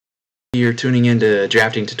You're tuning into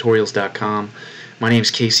draftingtutorials.com. My name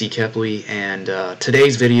is Casey Kepley, and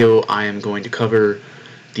today's video I am going to cover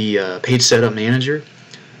the page setup manager.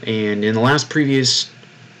 And in the last previous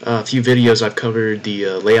few videos, I've covered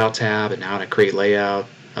the layout tab and how to create layout,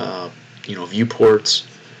 viewports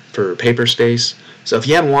for paper space. So if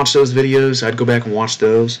you haven't watched those videos, I'd go back and watch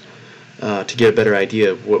those to get a better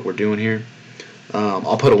idea of what we're doing here.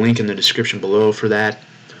 I'll put a link in the description below for that.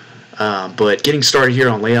 But getting started here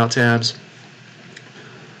on layout tabs,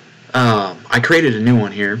 I created a new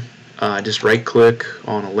one here. Just right click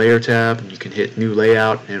on a layer tab and you can hit new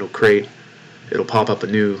layout and it'll pop up a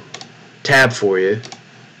new tab for you.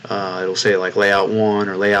 It'll say like layout 1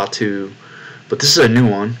 or layout 2, but this is a new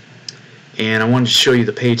one, and I wanted to show you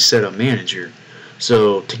the page setup manager.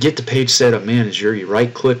 So to get the page setup manager, you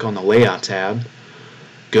right click on the layout tab,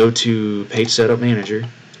 go to page setup manager,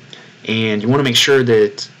 and you want to make sure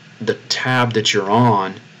that the tab that you're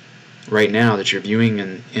on right now, that you're viewing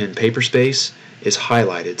in Paperspace, is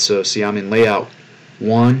highlighted. So see, I'm in layout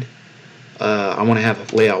 1. I want to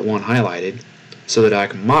have layout 1 highlighted so that I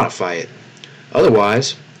can modify it.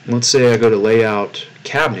 Otherwise, let's say I go to layout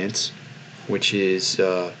cabinets, which is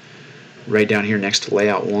right down here next to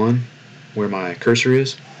layout 1 where my cursor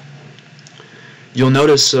is. You'll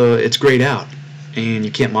notice it's grayed out and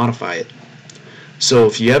you can't modify it. So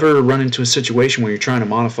if you ever run into a situation where you're trying to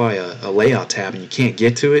modify a layout tab and you can't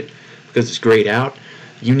get to it because it's grayed out,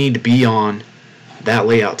 you need to be on that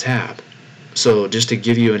layout tab. So just to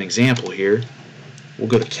give you an example here, we'll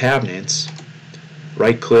go to cabinets,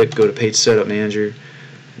 right click, go to page setup manager.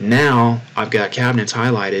 Now I've got cabinets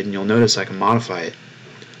highlighted and you'll notice I can modify it.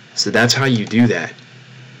 So that's how you do that.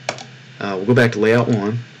 We'll go back to layout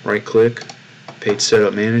 1, right click, page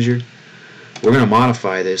setup manager. We're going to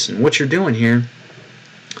modify this, and what you're doing here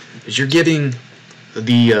is you're giving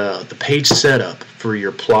the page setup for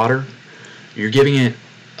your plotter, you're giving it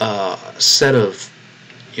a set of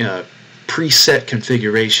preset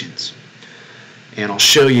configurations, and I'll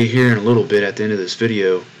show you here in a little bit at the end of this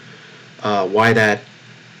video why that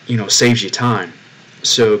saves you time.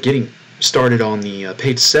 So getting started on the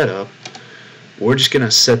page setup, we're just going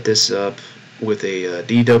to set this up with a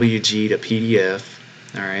DWG to PDF,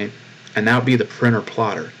 alright, and that would be the printer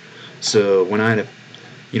plotter. So when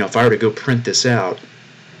if I were to go print this out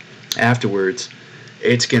afterwards,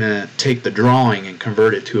 it's going to take the drawing and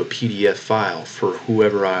convert it to a PDF file for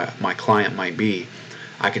whoever my client might be.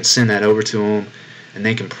 I can send that over to them and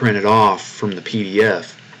they can print it off from the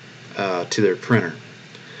PDF to their printer.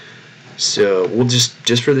 So we'll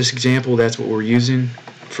just for this example, that's what we're using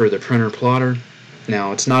for the printer plotter.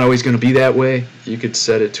 Now it's not always going to be that way. You could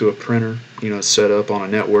set it to a printer, set up on a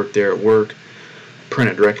network there at work, print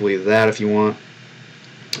it directly to that if you want,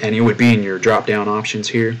 and it would be in your drop down options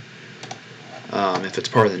here if it's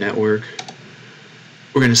part of the network.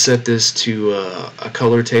 We're going to set this to a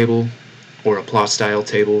color table or a plot style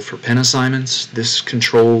table for pen assignments. This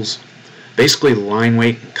controls basically the line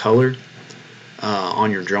weight and color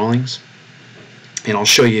on your drawings, and I'll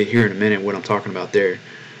show you here in a minute what I'm talking about there.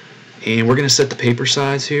 And we're going to set the paper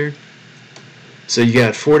size here. So you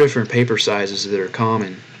got 4 different paper sizes that are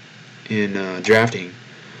common in drafting.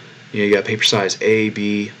 You got paper size A,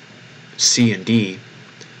 B, C, and D.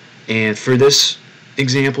 And for this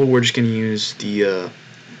example, we're just going to use the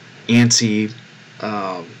ANSI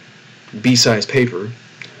B size paper.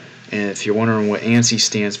 And if you're wondering what ANSI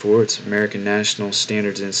stands for, it's American National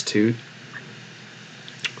Standards Institute.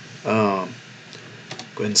 Go ahead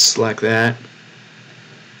and select that.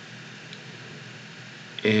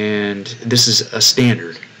 And this is a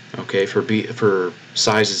standard, okay, for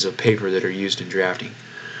sizes of paper that are used in drafting.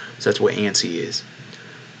 So that's what ANSI is.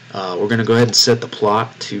 We're going to go ahead and set the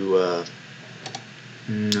plot to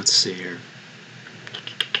let's see here,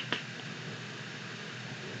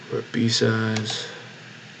 for B size.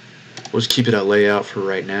 We'll just keep it at layout for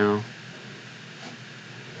right now.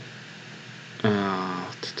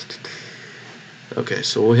 Okay,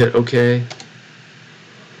 so we'll hit OK.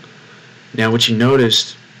 Now what you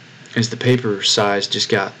noticed is the paper size just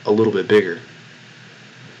got a little bit bigger.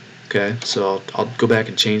 Okay, so I'll go back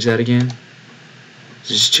and change that again.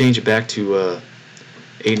 So just change it back to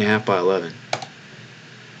 8.5 by 11.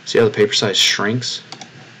 See how the paper size shrinks?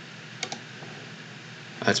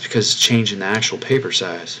 That's because it's changing the actual paper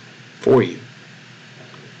size for you.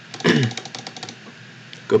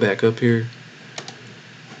 Go back up here,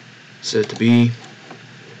 set it to B.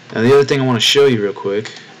 Now the other thing I want to show you real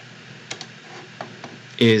quick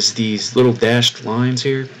is these little dashed lines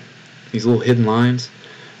here, these little hidden lines.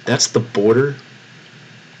 That's the border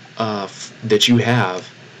that you have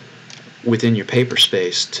within your paper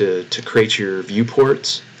space to create your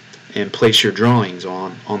viewports and place your drawings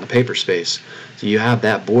on the paper space. So you have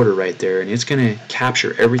that border right there, and it's going to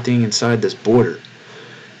capture everything inside this border.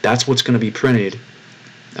 That's what's going to be printed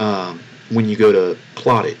when you go to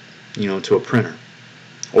plot it, to a printer,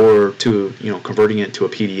 or to, converting it to a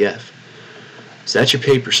PDF. So that's your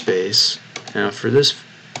paper space. Now for this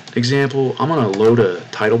example, I'm going to load a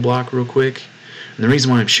title block real quick. And the reason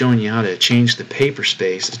why I'm showing you how to change the paper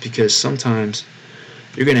space is because sometimes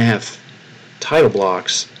you're going to have title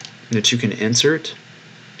blocks that you can insert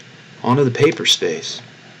onto the paper space.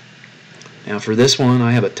 Now for this one,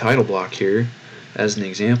 I have a title block here as an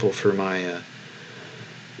example for my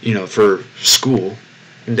for school.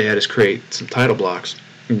 They had us create some title blocks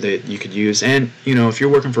that you could use, and if you're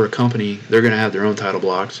working for a company, they're going to have their own title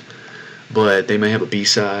blocks, but they may have a B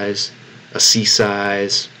size, a C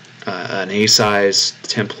size, an A size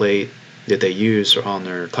template that they use on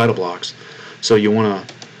their title blocks. So you want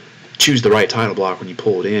to choose the right title block when you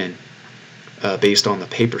pull it in, based on the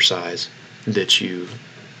paper size that you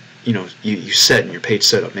set in your page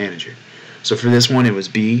setup manager. So for this one, it was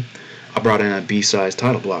B. I brought in a B size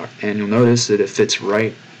title block, and you'll notice that it fits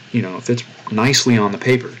right, it fits nicely on the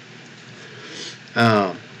paper.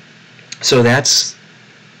 So that's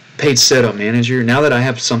page setup manager. Now that I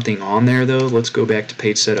have something on there though, let's go back to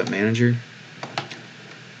page setup manager.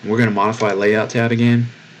 We're going to modify layout tab again.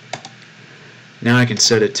 Now I can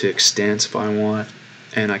set it to extents if I want,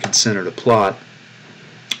 and I can center to plot.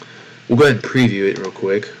 We'll go ahead and preview it real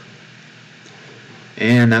quick,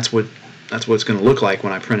 and that's what it's going to look like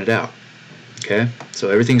when I print it out. Okay,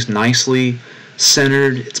 so everything's nicely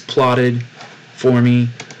centered, it's plotted for me,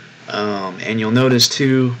 and you'll notice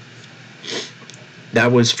too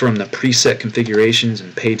that was from the preset configurations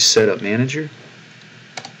in page setup manager.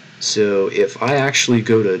 So if I actually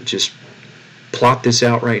go to just plot this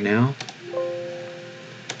out right now,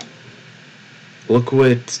 look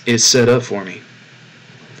what is set up for me.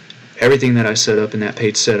 Everything that I set up in that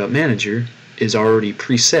page setup manager is already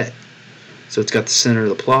preset. So it's got the center of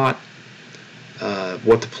the plot,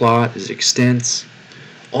 what to plot is extents,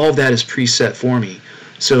 all of that is preset for me.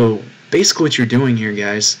 So basically what you're doing here,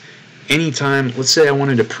 guys, anytime, let's say I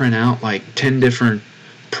wanted to print out like 10 different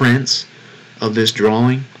prints of this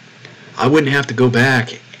drawing, I wouldn't have to go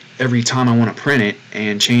back every time I want to print it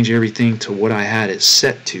and change everything to what I had it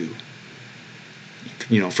set to,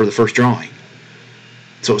 for the first drawing.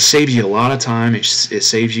 So it saves you a lot of time. It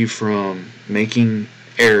saves you from making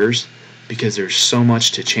errors, because there's so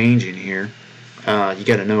much to change in here. You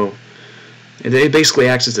got to know, it basically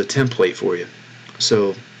acts as a template for you,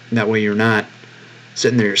 so that way you're not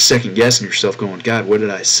sitting there second guessing yourself going, God, what did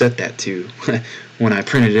I set that to when I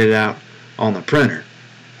printed it out on the printer.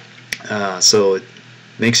 So it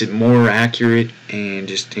makes it more accurate and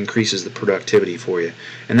just increases the productivity for you,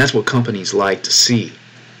 and that's what companies like to see.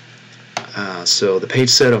 So the page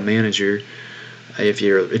setup manager, if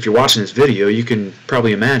you're watching this video, you can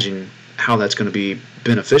probably imagine how that's going to be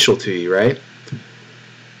beneficial to you, right?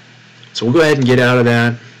 So we'll go ahead and get out of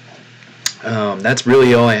that. That's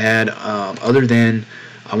really all I had, other than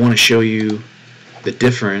I want to show you the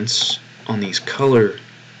difference on these color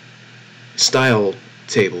style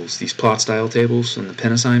tables, these plot style tables and the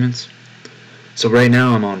pen assignments. So right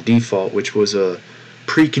now I'm on default, which was a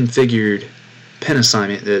pre-configured pen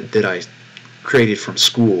assignment that I created from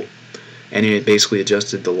school, and it basically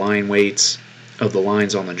adjusted the line weights of the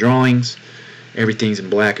lines on the drawings. Everything's in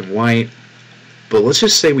black and white, but let's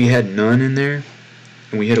just say we had none in there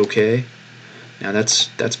and we hit OK. Now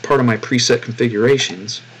that's part of my preset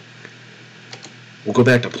configurations. We'll go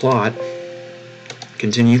back to plot,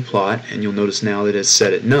 continue plot, and you'll notice now that it's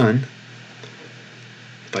set at none.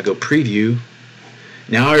 If I go preview,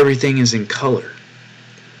 now everything is in color,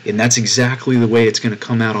 and that's exactly the way it's going to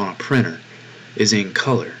come out on a printer, is in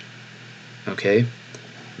color. Okay,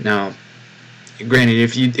 now granted,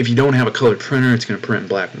 if you don't have a colored printer, it's going to print in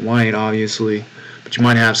black and white, obviously, but you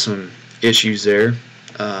might have some issues there,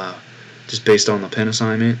 just based on the pen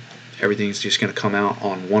assignment. Everything's just going to come out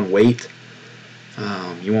on one weight.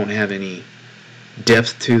 You won't have any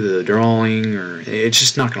depth to the drawing, or it's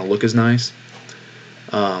just not going to look as nice,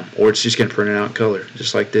 or it's just going to print it out in color,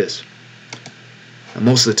 just like this. And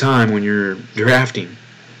most of the time when you're drafting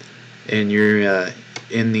and you're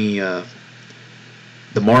in the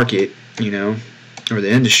market, or the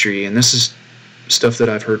industry, and this is stuff that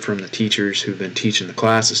I've heard from the teachers who've been teaching the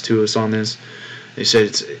classes to us on this. They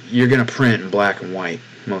said you're going to print in black and white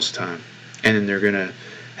most of the time, and then they're going to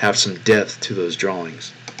have some depth to those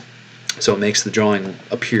drawings, so it makes the drawing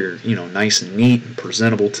appear nice and neat and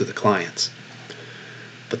presentable to the clients.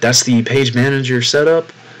 But that's the page manager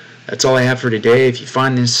setup. That's all I have for today. If you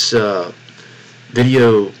find this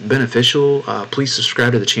video beneficial, please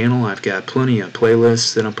subscribe to the channel. I've got plenty of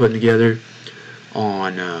playlists that I'm putting together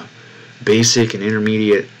on basic and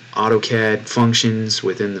intermediate AutoCAD functions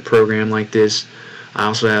within the program like this. I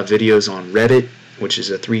also have videos on Revit, which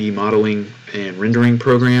is a 3D modeling and rendering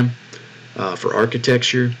program for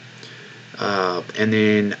architecture. And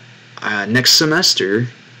then next semester,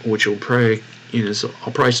 which will probably,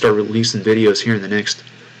 I'll probably start releasing videos here in the next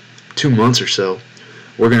 2 months or so.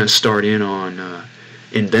 We're going to start in on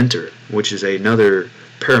Inventor, which is another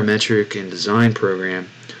parametric and design program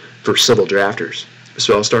for civil drafters.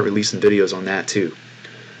 So I'll start releasing videos on that too.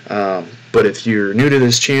 But if you're new to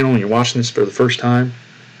this channel and you're watching this for the first time,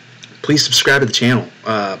 please subscribe to the channel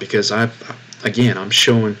because I'm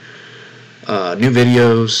showing new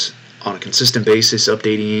videos on a consistent basis,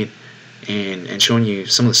 updating it, and showing you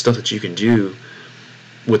some of the stuff that you can do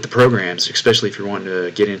with the programs, especially if you're wanting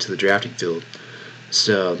to get into the drafting field.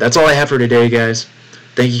 So that's all I have for today, guys.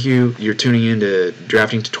 Thank you. You're tuning in to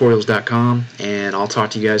draftingtutorials.com, and I'll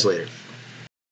talk to you guys later.